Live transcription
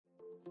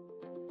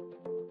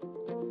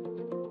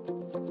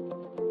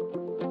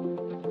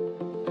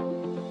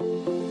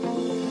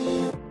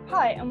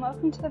Hi, and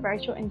welcome to the Very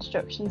Short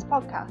Introductions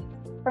podcast.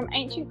 From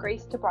ancient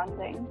Greece to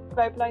branding,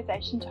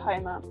 globalization to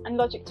Homer, and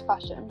logic to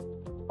fashion,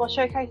 we'll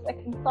showcase a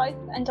concise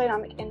and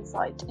dynamic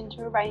insight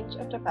into a range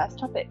of diverse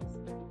topics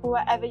for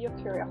wherever your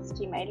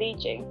curiosity may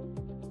lead you.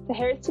 So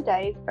here is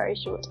today's very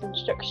short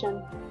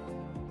introduction.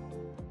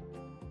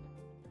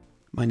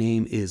 My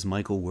name is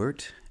Michael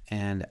Wirt,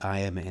 and I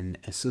am an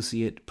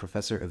Associate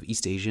Professor of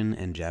East Asian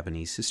and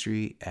Japanese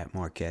History at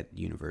Marquette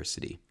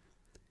University.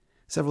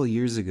 Several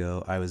years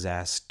ago, I was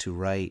asked to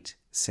write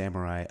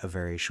Samurai: A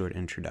Very Short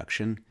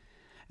Introduction,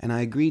 and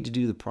I agreed to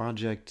do the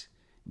project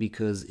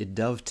because it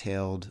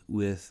dovetailed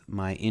with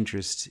my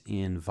interest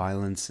in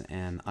violence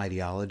and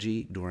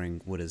ideology during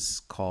what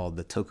is called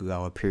the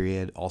Tokugawa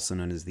period, also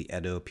known as the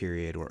Edo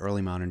period or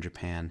early modern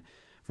Japan,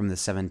 from the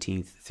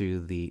 17th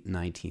through the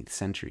 19th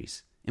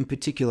centuries. In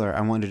particular,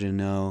 I wanted to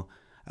know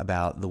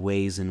about the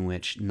ways in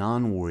which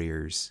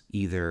non-warriors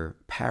either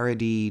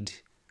parodied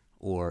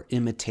or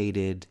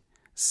imitated,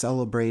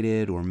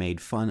 celebrated or made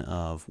fun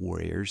of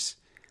warriors,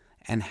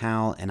 and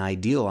how an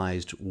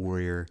idealized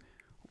warrior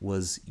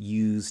was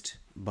used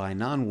by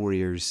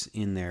non-warriors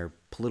in their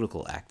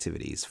political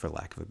activities, for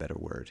lack of a better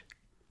word.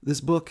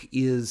 This book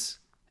is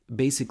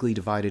basically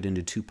divided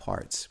into two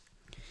parts.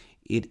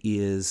 It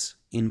is,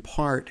 in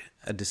part,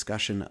 a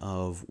discussion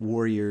of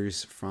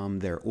warriors from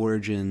their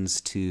origins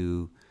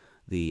to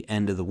the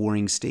end of the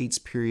Warring States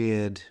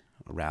period,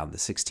 around the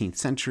 16th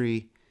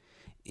century,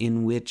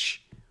 in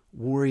which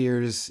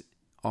warriors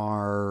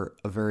are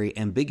a very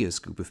ambiguous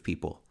group of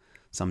people.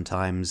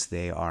 Sometimes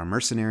they are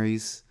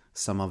mercenaries,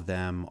 some of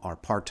them are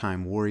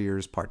part-time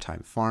warriors,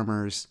 part-time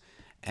farmers,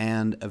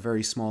 and a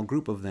very small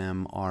group of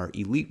them are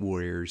elite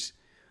warriors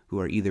who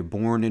are either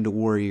born into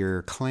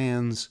warrior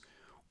clans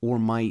or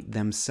might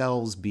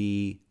themselves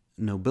be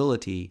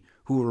nobility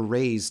who were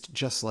raised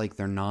just like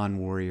their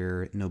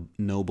non-warrior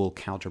noble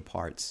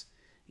counterparts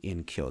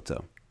in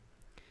Kyoto.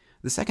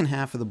 The second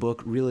half of the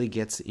book really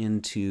gets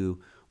into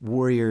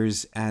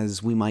warriors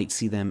as we might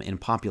see them in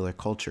popular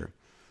culture,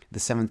 the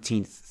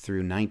 17th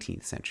through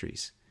 19th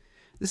centuries.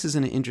 This is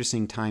an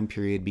interesting time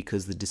period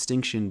because the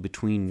distinction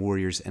between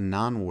warriors and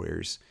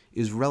non-warriors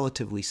is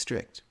relatively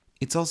strict.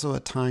 It's also a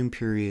time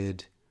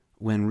period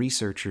when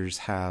researchers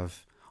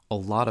have a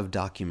lot of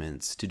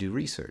documents to do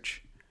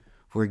research.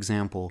 For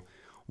example,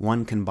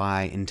 one can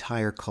buy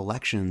entire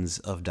collections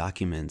of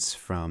documents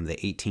from the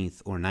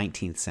 18th or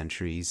 19th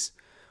centuries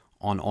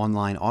on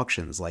online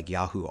auctions like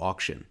Yahoo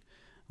Auction,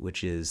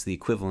 which is the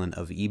equivalent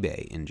of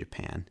eBay in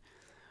Japan,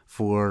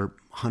 for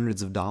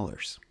hundreds of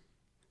dollars.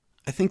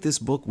 I think this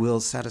book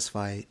will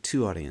satisfy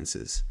two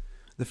audiences.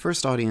 The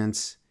first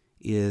audience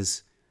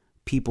is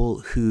people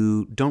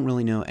who don't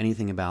really know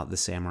anything about the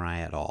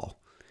samurai at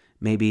all.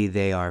 Maybe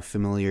they are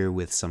familiar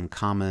with some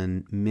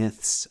common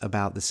myths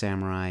about the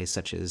samurai,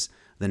 such as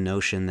the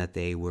notion that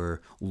they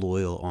were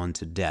loyal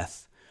unto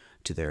death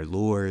to their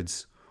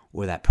lords,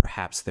 or that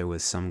perhaps there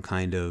was some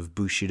kind of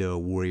Bushido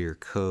warrior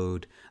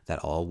code that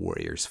all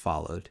warriors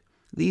followed.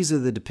 These are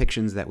the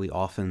depictions that we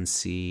often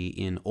see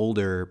in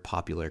older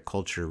popular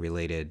culture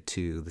related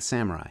to the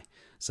samurai,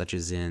 such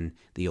as in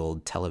the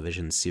old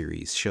television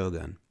series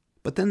Shogun.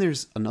 But then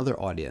there's another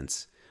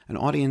audience, an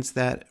audience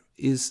that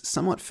is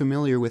somewhat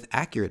familiar with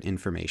accurate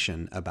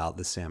information about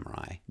the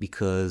samurai,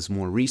 because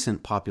more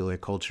recent popular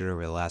culture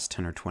over the last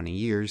 10 or 20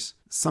 years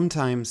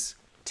sometimes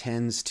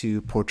tends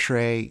to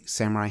portray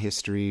samurai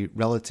history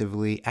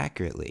relatively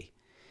accurately.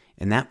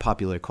 In that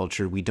popular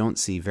culture, we don't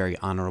see very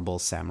honorable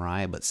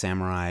samurai, but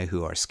samurai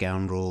who are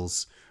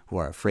scoundrels, who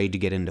are afraid to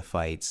get into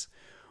fights,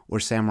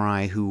 or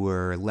samurai who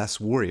were less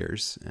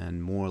warriors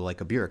and more like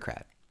a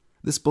bureaucrat.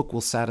 This book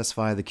will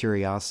satisfy the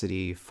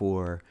curiosity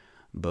for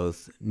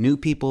both new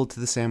people to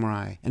the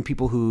samurai and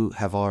people who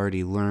have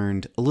already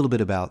learned a little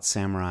bit about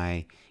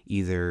samurai,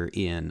 either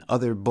in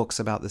other books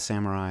about the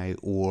samurai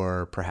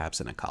or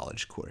perhaps in a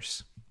college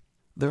course.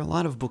 There are a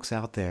lot of books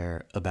out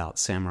there about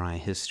samurai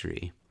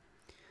history,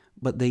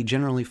 but they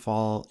generally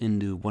fall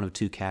into one of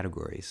two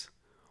categories.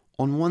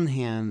 On one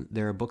hand,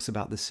 there are books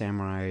about the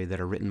samurai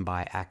that are written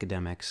by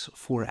academics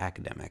for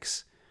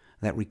academics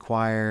that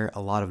require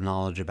a lot of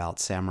knowledge about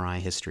samurai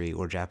history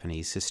or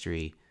Japanese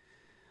history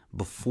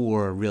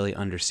before really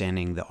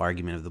understanding the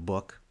argument of the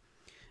book.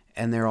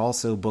 And there are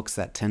also books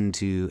that tend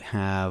to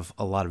have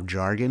a lot of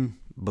jargon,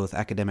 both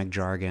academic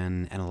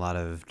jargon and a lot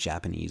of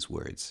Japanese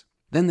words.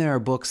 Then there are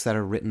books that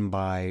are written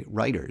by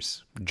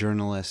writers,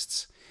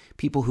 journalists,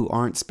 people who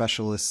aren't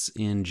specialists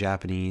in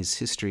Japanese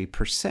history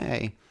per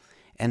se,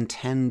 and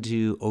tend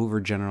to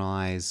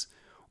overgeneralize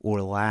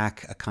or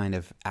lack a kind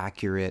of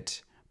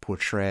accurate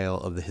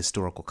portrayal of the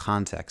historical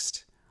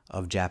context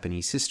of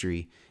Japanese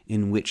history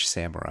in which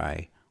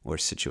samurai were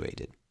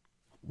situated.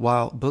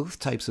 While both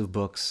types of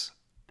books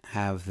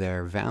have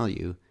their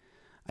value,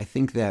 I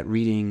think that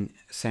reading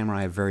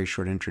Samurai: A Very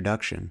Short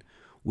Introduction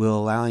will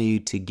allow you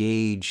to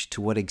gauge to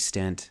what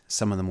extent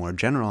some of the more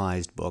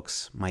generalized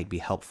books might be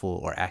helpful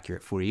or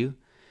accurate for you,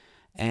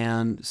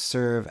 and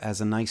serve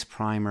as a nice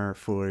primer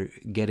for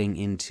getting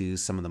into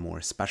some of the more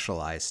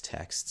specialized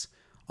texts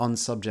on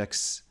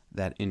subjects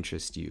that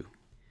interest you.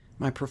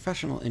 My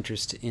professional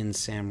interest in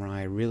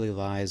samurai really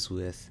lies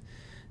with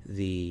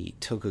the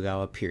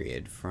Tokugawa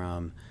period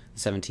from the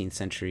 17th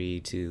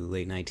century to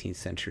late 19th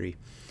century,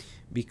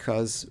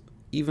 because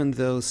even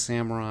though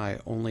samurai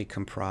only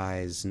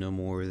comprise no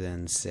more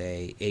than,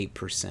 say,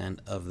 8%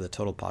 of the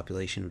total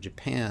population of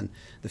Japan,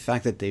 the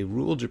fact that they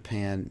rule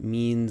Japan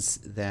means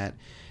that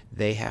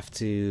they have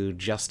to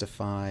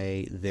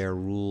justify their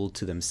rule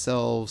to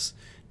themselves,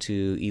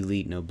 to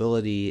elite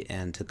nobility,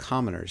 and to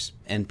commoners.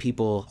 And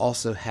people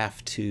also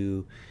have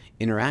to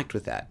interact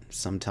with that.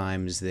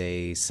 Sometimes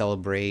they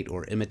celebrate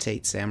or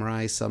imitate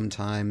samurai.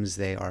 Sometimes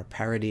they are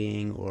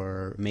parodying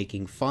or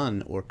making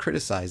fun or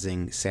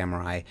criticizing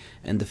samurai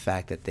and the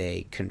fact that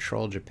they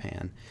control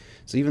Japan.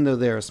 So even though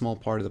they're a small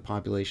part of the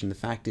population, the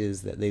fact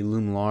is that they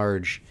loom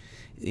large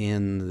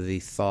in the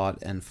thought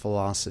and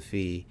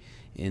philosophy,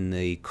 in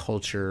the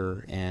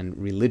culture and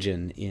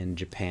religion in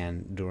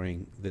Japan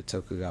during the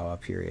Tokugawa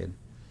period.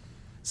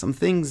 Some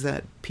things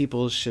that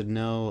people should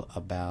know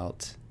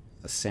about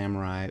a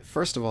samurai,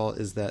 first of all,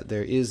 is that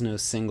there is no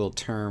single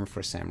term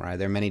for samurai.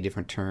 There are many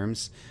different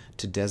terms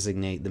to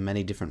designate the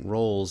many different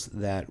roles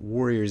that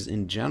warriors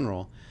in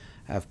general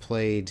have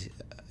played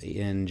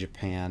in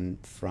Japan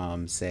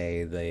from,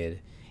 say, the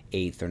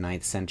 8th or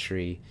 9th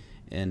century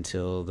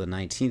until the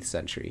 19th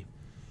century.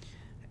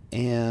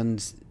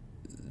 And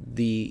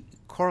the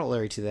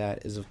corollary to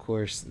that is, of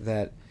course,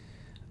 that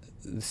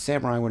the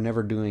samurai were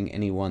never doing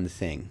any one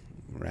thing,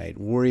 right?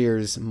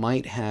 Warriors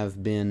might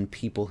have been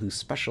people who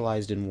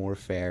specialized in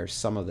warfare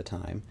some of the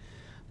time,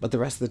 but the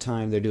rest of the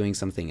time they're doing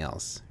something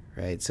else,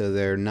 right? So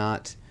they're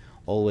not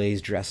always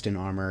dressed in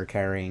armor,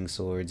 carrying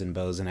swords and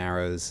bows and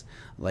arrows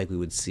like we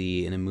would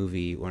see in a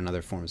movie or in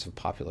other forms of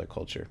popular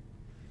culture.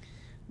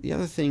 The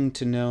other thing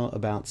to know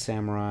about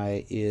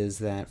samurai is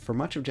that for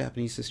much of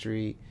Japanese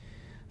history,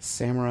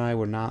 samurai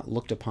were not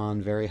looked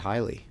upon very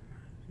highly.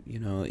 You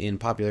know, in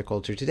popular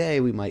culture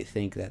today, we might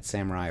think that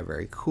samurai are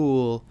very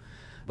cool,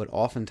 but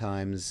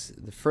oftentimes,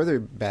 the further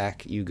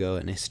back you go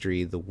in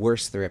history, the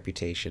worse the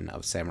reputation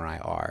of samurai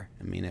are.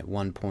 I mean, at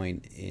one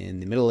point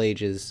in the Middle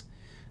Ages,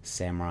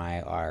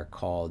 samurai are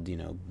called,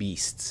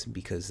 beasts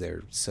because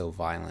they're so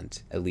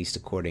violent, at least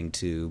according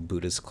to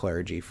Buddhist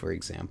clergy, for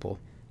example.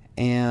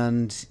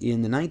 And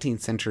in the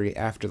 19th century,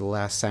 after the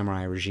last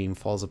samurai regime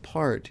falls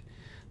apart,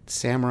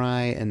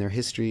 samurai and their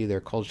history,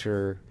 their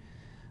culture,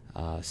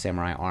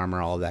 samurai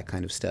armor, all that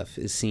kind of stuff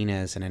is seen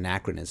as an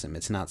anachronism.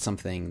 It's not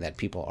something that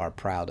people are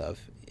proud of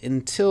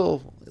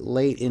until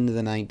late into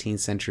the 19th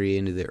century,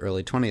 into the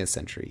early 20th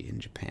century in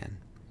Japan.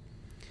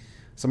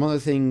 Some other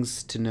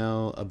things to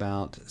know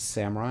about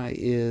samurai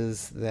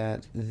is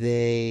that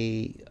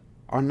they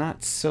are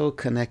not so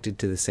connected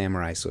to the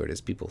samurai sword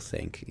as people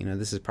think.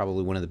 This is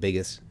probably one of the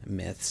biggest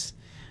myths,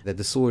 that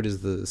the sword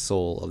is the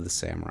soul of the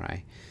samurai.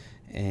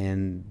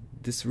 And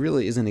this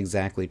really isn't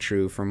exactly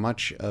true. For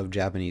much of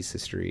Japanese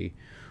history,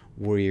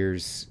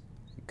 warriors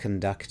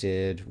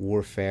conducted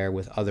warfare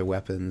with other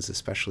weapons,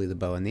 especially the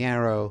bow and the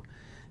arrow,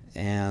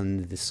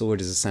 and the sword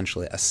is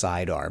essentially a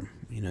sidearm.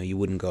 You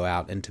wouldn't go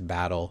out into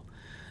battle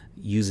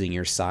using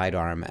your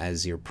sidearm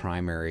as your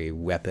primary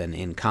weapon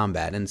in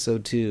combat, and so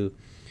too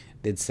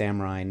did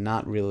samurai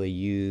not really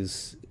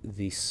use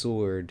the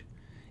sword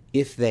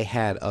if they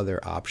had other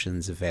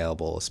options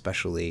available,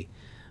 especially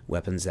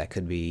weapons that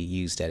could be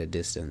used at a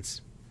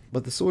distance.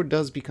 But the sword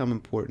does become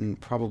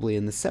important probably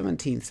in the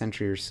 17th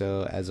century or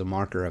so as a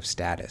marker of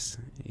status,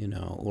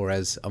 or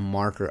as a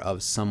marker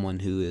of someone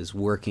who is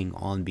working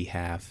on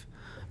behalf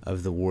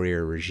of the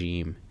warrior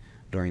regime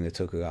during the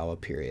Tokugawa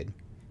period.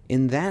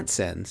 In that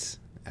sense,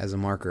 as a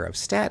marker of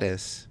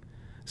status,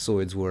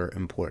 swords were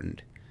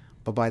important.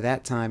 But by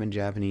that time in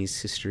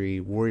Japanese history,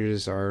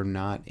 warriors are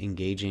not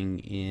engaging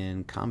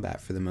in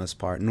combat for the most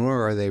part,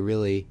 nor are they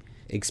really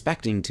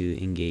expecting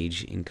to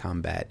engage in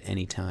combat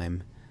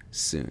anytime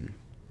soon.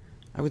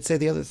 I would say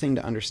the other thing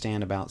to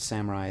understand about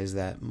samurai is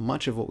that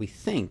much of what we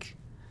think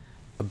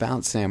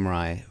about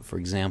samurai, for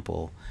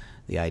example,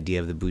 the idea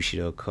of the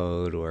Bushido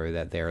Code or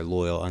that they are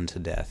loyal unto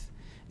death,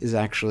 is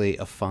actually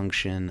a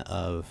function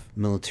of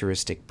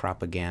militaristic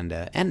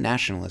propaganda and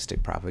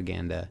nationalistic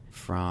propaganda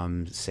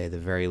from, say, the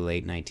very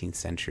late 19th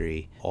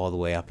century all the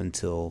way up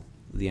until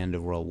the end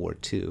of World War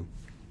II.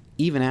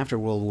 Even after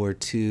World War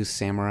II,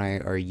 samurai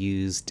are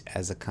used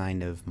as a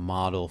kind of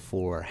model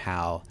for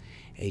how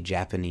a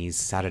Japanese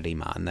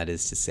salaryman, that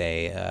is to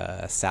say,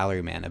 a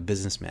salaryman, a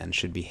businessman,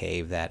 should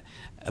behave, that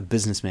a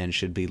businessman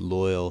should be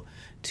loyal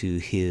to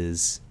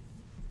his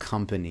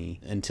company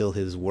until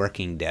his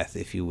working death,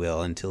 if you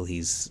will, until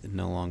he's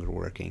no longer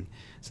working.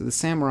 So the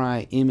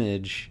samurai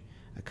image,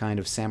 a kind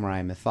of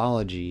samurai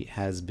mythology,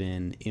 has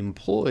been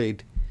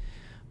employed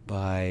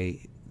by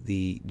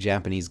the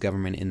Japanese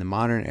government in the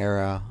modern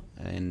era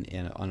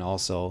and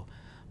also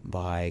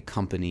by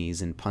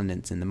companies and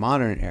pundits in the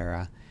modern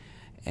era.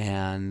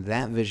 And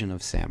that vision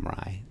of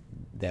samurai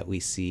that we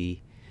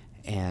see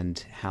and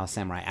how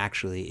samurai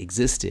actually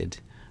existed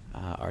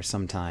are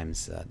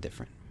sometimes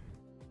different.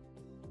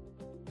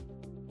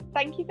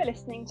 Thank you for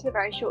listening to the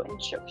Very Short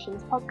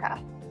Introductions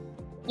podcast.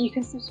 You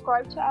can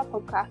subscribe to our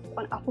podcast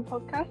on Apple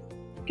Podcasts,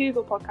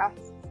 Google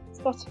Podcasts,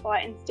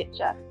 Spotify and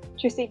Stitcher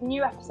to receive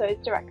new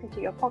episodes directly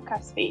to your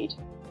podcast feed.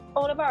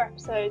 All of our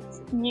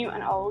episodes, new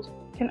and old,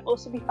 can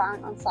also be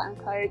found on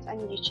SoundCloud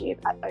and YouTube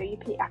at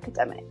OUP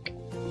Academic.